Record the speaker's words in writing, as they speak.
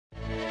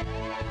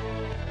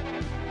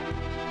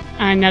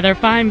Another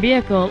fine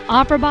vehicle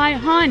offered by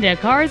Honda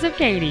Cars of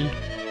Katy.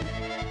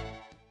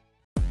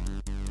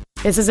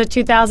 This is a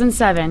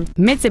 2007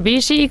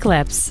 Mitsubishi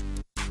Eclipse.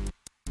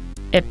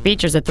 It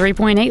features a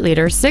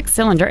 3.8-liter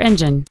six-cylinder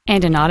engine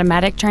and an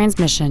automatic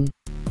transmission.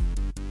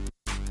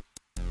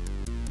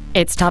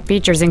 Its top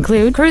features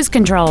include cruise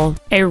control,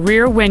 a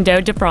rear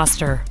window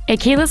defroster, a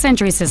keyless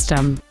entry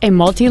system, a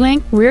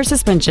multi-link rear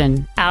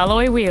suspension,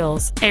 alloy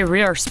wheels, a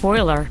rear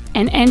spoiler,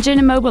 an engine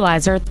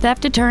immobilizer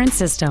theft deterrent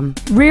system,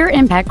 rear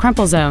impact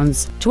crumple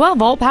zones,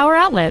 12-volt power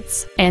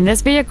outlets, and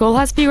this vehicle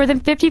has fewer than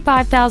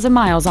 55,000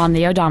 miles on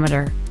the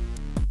odometer.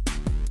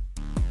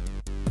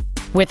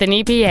 With an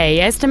EPA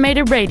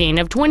estimated rating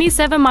of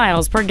 27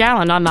 miles per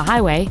gallon on the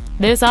highway,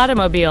 this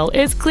automobile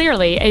is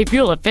clearly a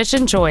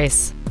fuel-efficient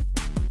choice.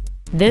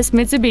 This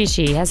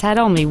Mitsubishi has had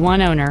only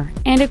one owner,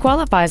 and it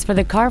qualifies for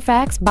the Car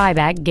Fax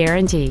buyback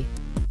guarantee.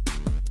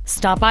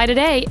 Stop by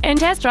today and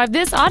test drive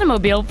this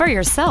automobile for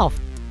yourself.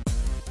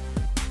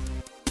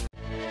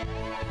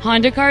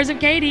 Honda Cars of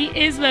Katy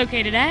is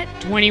located at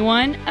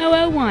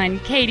 21001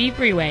 Katy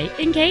Freeway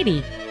in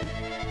Katy.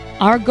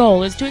 Our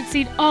goal is to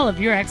exceed all of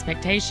your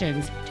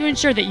expectations to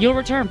ensure that you'll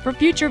return for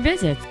future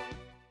visits.